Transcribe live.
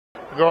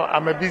because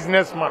I'm a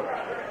businessman.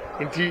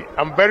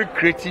 I'm very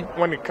creative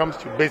when it comes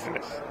to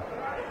business.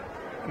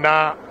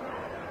 Now,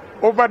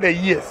 over the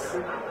years,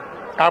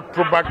 I've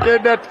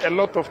propagated a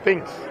lot of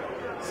things.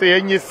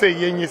 Say,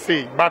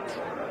 but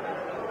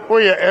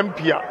we are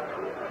MP.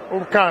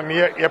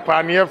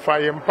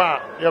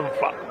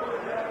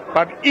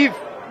 But if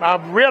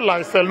I've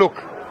realized, look,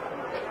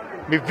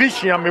 my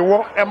vision, my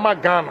work, Emma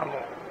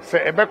Ghana,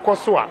 say,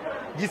 Ebekosua,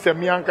 this is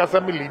me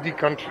lead the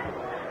country.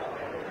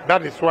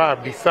 That is why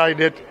I've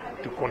decided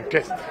to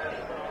contest.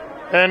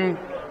 And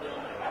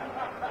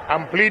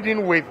I'm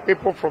pleading with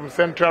people from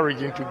Central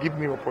Region to give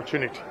me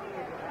opportunity.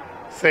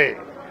 Say,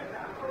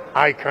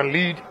 I can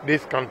lead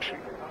this country.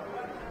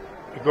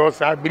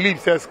 Because I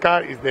believe the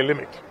sky is the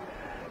limit.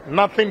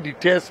 Nothing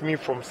deters me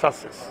from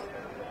success.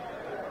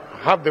 I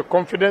have the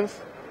confidence,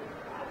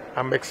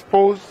 I'm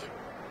exposed,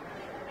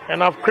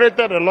 and I've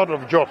created a lot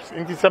of jobs.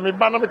 In this say,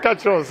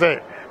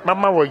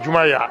 Mama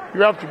Wajumaya,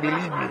 you have to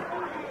believe me.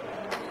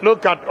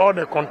 Look at all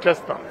the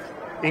contestants,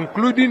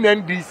 including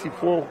NDC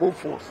for whole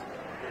force.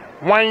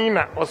 Wine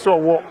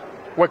also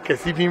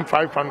workers even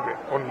 500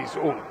 on his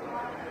own.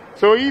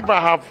 So if I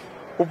have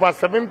over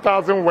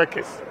 7,000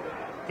 workers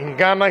in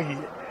Ghana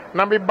here,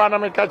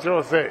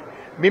 Nambi say,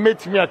 me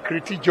make me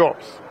create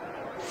jobs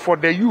for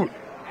the youth.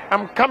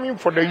 I'm coming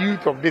for the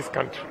youth of this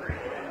country.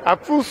 I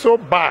feel so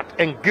bad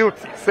and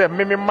guilty. Say,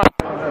 me man,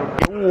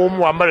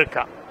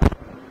 America.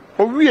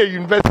 For we are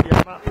university,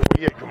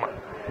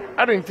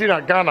 I don't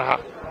think Ghana.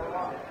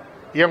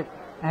 Young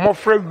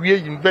Mofre we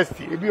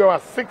university. If you are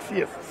 6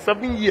 years,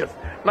 7 years,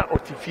 now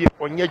otifie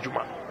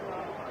onyejuma.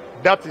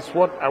 That is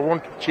what I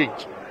want to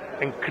change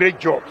and create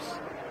jobs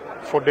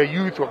for the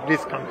youth of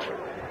this country.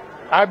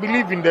 I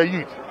believe in the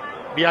youth.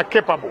 They are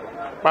capable,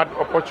 but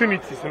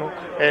opportunities,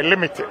 are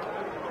limited.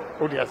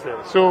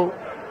 So,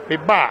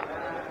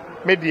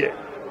 media.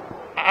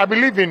 I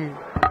believe in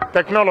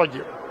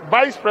technology.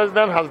 Vice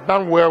President has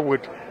done well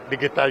with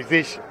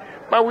digitization,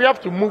 but we have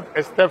to move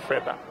a step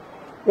further,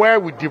 where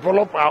we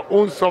develop our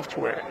own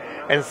software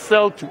and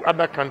sell to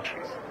other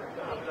countries.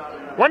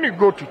 When you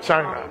go to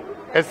China,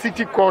 a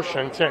city called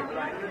Shenzhen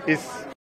is